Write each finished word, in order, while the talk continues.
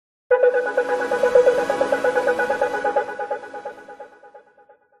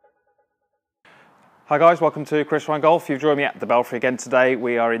Hi guys, welcome to Chris Ryan Golf. You've joined me at the Belfry again today.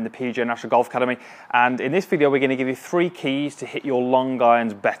 We are in the PGA National Golf Academy, and in this video we're going to give you 3 keys to hit your long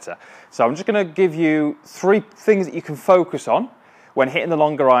irons better. So I'm just going to give you 3 things that you can focus on when hitting the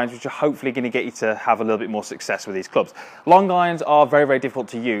longer irons, which are hopefully going to get you to have a little bit more success with these clubs. Long irons are very, very difficult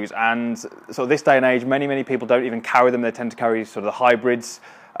to use, and so this day and age many people don't even carry them. They tend to carry sort of the hybrids,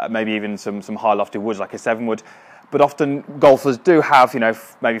 maybe even some high lofted woods like a 7-wood. But often golfers do have,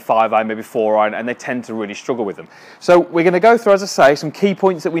 maybe 5-iron, maybe 4-iron, and they tend to really struggle with them. So we're going to go through, as I say, some key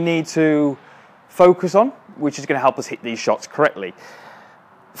points that we need to focus on, which is going to help us hit these shots correctly.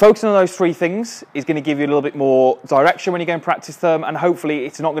 Focusing on those 3 things is going to give you a little bit more direction when you go and practice them, and hopefully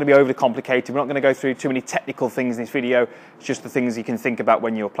it's not going to be overly complicated. We're not going to go through too many technical things in this video. It's just the things you can think about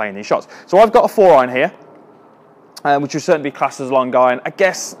when you're playing these shots. So I've got a 4-iron here, which will certainly be classed as a long iron. I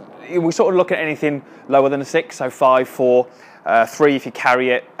guess we sort of look at anything lower than a 6, so 5, 4, 3 if you carry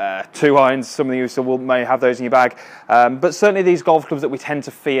it, 2 irons. Some of you may have those in your bag, but certainly these golf clubs that we tend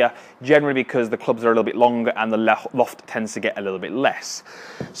to fear, generally because the clubs are a little bit longer and the loft tends to get a little bit less.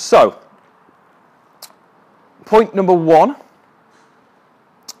 So, point number 1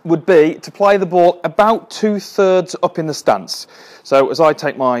 would be to play the ball about 2/3 up in the stance. So as I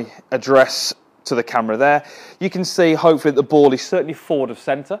take my address to the camera there, you can see hopefully the ball is certainly forward of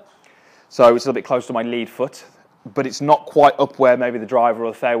centre, so it's a little bit close to my lead foot, but it's not quite up where maybe the driver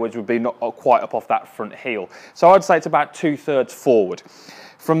or the fairways would be, not quite up off that front heel. So I'd say it's about 2/3 forward.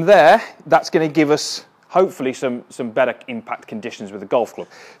 From there, that's going to give us hopefully some better impact conditions with the golf club.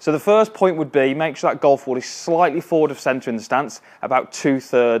 So the first point would be make sure that golf ball is slightly forward of centre in the stance, about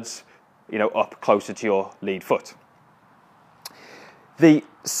 2/3 up closer to your lead foot. The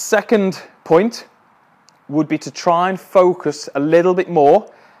second point would be to try and focus a little bit more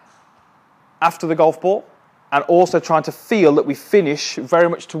after the golf ball, and also trying to feel that we finish very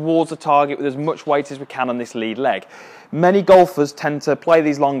much towards the target with as much weight as we can on this lead leg. Many golfers tend to play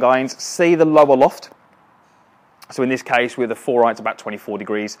these long irons, see the lower loft, so in this case with a 4-iron it's about 24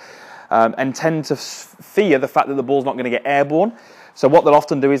 degrees, and tend to fear the fact that the ball's not going to get airborne. So what they'll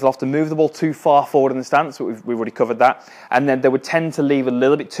often do is they'll often move the ball too far forward in the stance, but we've already covered that, and then they would tend to leave a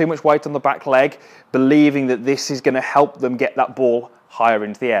little bit too much weight on the back leg, believing that this is going to help them get that ball higher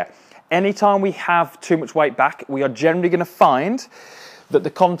into the air. Anytime we have too much weight back, we are generally going to find that the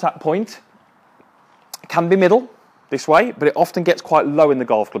contact point can be middle, this way, but it often gets quite low in the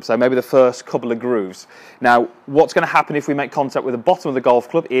golf club, so maybe the first couple of grooves. Now, what's going to happen if we make contact with the bottom of the golf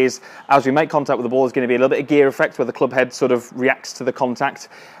club is, as we make contact with the ball, there's going to be a little bit of gear effect where the club head sort of reacts to the contact,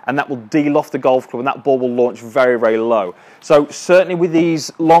 and that will de-loft the golf club, and that ball will launch very, very low. So certainly with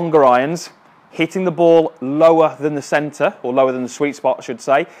these longer irons, hitting the ball lower than the centre, or lower than the sweet spot, I should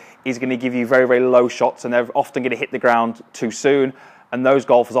say, is going to give you very, very low shots, and they're often going to hit the ground too soon. And those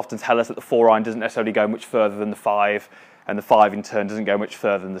golfers often tell us that the 4-iron doesn't necessarily go much further than the 5, and the 5 in turn doesn't go much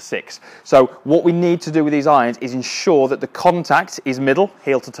further than the 6. So what we need to do with these irons is ensure that the contact is middle,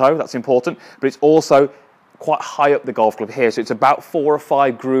 heel to toe, that's important, but it's also quite high up the golf club here, so it's about 4 or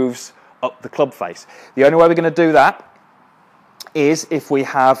 5 grooves up the club face. The only way we're going to do that is if we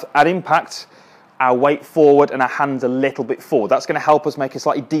have, at impact, our weight forward and our hands a little bit forward. That's going to help us make a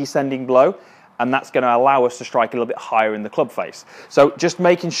slightly descending blow, and that's going to allow us to strike a little bit higher in the club face. So just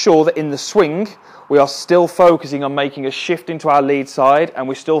making sure that in the swing, we are still focusing on making a shift into our lead side, and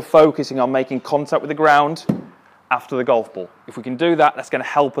we're still focusing on making contact with the ground after the golf ball. If we can do that, that's going to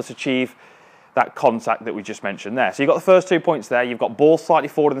help us achieve that contact that we just mentioned there. So you've got the first 2 points there. You've got ball slightly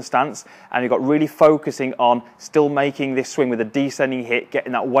forward in the stance, and you've got really focusing on still making this swing with a descending hit,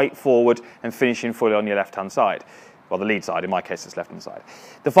 getting that weight forward and finishing fully on your left-hand side. Well, the lead side, in my case, it's left-hand side.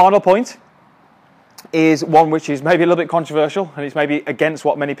 The final point is one which is maybe a little bit controversial, and it's maybe against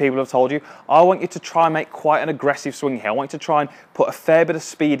what many people have told you. I want you to try and make quite an aggressive swing here. I want you to try and put a fair bit of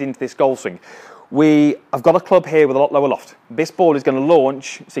speed into this golf swing. I've got a club here with a lot lower loft. This ball is going to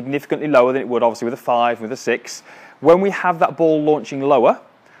launch significantly lower than it would obviously with a 5, with a 6. When we have that ball launching lower,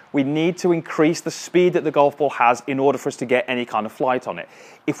 we need to increase the speed that the golf ball has in order for us to get any kind of flight on it.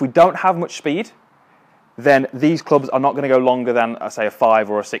 If we don't have much speed, then these clubs are not going to go longer than, say, a 5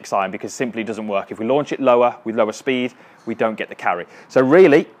 or a 6-iron, because it simply doesn't work. If we launch it lower, with lower speed, we don't get the carry. So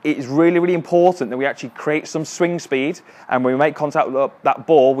really, it is really, really important that we actually create some swing speed, and when we make contact with that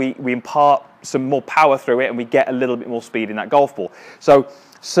ball, we impart some more power through it, and we get a little bit more speed in that golf ball. So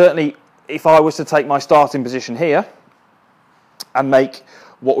certainly, if I was to take my starting position here and make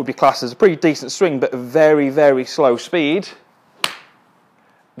what would be classed as a pretty decent swing, but a very, very slow speed,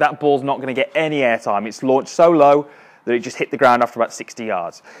 that ball's not going to get any airtime. It's launched so low that it just hit the ground after about 60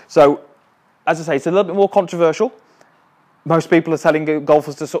 yards. So, as I say, it's a little bit more controversial. Most people are telling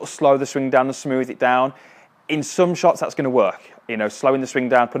golfers to sort of slow the swing down and smooth it down. In some shots, that's going to work. You know, slowing the swing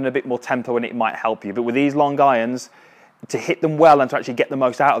down, putting a bit more tempo in it might help you. But with these long irons, to hit them well and to actually get the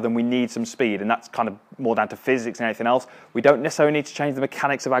most out of them, we need some speed. And that's kind of more down to physics than anything else. We don't necessarily need to change the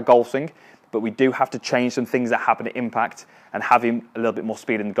mechanics of our golf swing, but we do have to change some things that happen at impact, and having a little bit more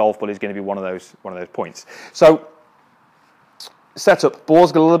speed in the golf ball is going to be one of those points. So, setup,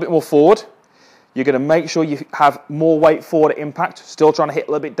 ball's got a little bit more forward. You're going to make sure you have more weight forward at impact, still trying to hit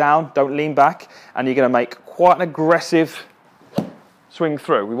a little bit down, don't lean back, and you're going to make quite an aggressive swing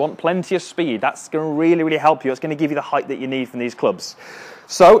through. We want plenty of speed. That's going to really, really help you. It's going to give you the height that you need from these clubs.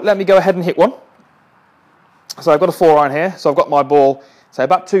 So let me go ahead and hit one. So I've got a 4-iron here, so I've got my ball, say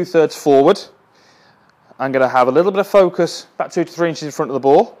about 2/3 forward. I'm going to have a little bit of focus, about 2 to 3 inches in front of the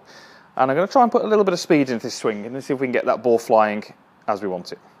ball, and I'm going to try and put a little bit of speed into this swing, and let's see if we can get that ball flying as we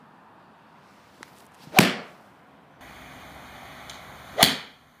want it.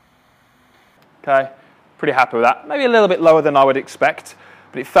 Okay, pretty happy with that. Maybe a little bit lower than I would expect,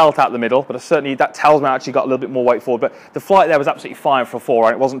 but it felt out the middle. But certainly that tells me I actually got a little bit more weight forward. But the flight there was absolutely fine for a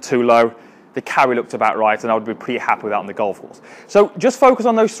 4-iron. It wasn't too low. The carry looked about right, and I would be pretty happy with that on the golf course. So just focus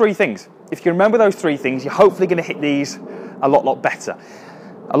on those 3 things. If you remember those 3 things, you're hopefully going to hit these a lot better.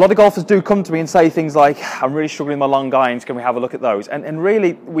 A lot of golfers do come to me and say things like, I'm really struggling with my long irons, can we have a look at those? And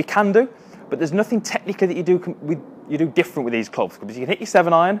really, we can do, but there's nothing technically that you do different with these clubs. Because you can hit your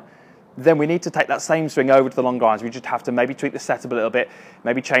 7-iron, then we need to take that same swing over to the long irons. We just have to maybe tweak the setup a little bit,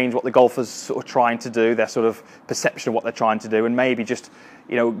 maybe change what the golfer's sort of trying to do, their sort of perception of what they're trying to do, and maybe just,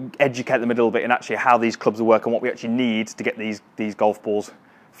 you know, educate them a little bit in actually how these clubs work and what we actually need to get these golf balls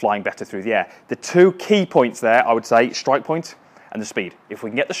flying better through the air. The 2 key points there, I would say, strike point and the speed. If we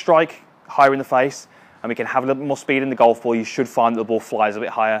can get the strike higher in the face and we can have a little bit more speed in the golf ball, you should find that the ball flies a bit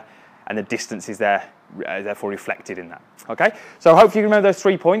higher and the distance is there, therefore reflected in that. Okay, so hopefully you remember those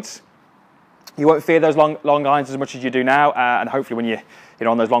 3 points. You won't fear those long irons as much as you do now, and hopefully when you're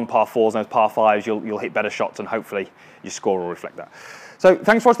on those long par 4s and those par 5s, you'll hit better shots, and hopefully your score will reflect that. So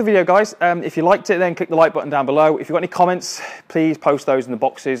thanks for watching the video, guys. If you liked it, then click the like button down below. If you've got any comments, please post those in the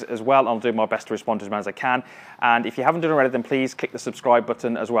boxes as well. I'll do my best to respond to as many as I can. And if you haven't done already, then please click the subscribe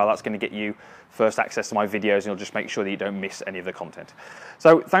button as well. That's going to get you first access to my videos, and it'll just make sure that you don't miss any of the content.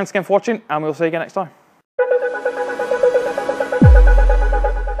 So thanks again for watching, and we'll see you again next time.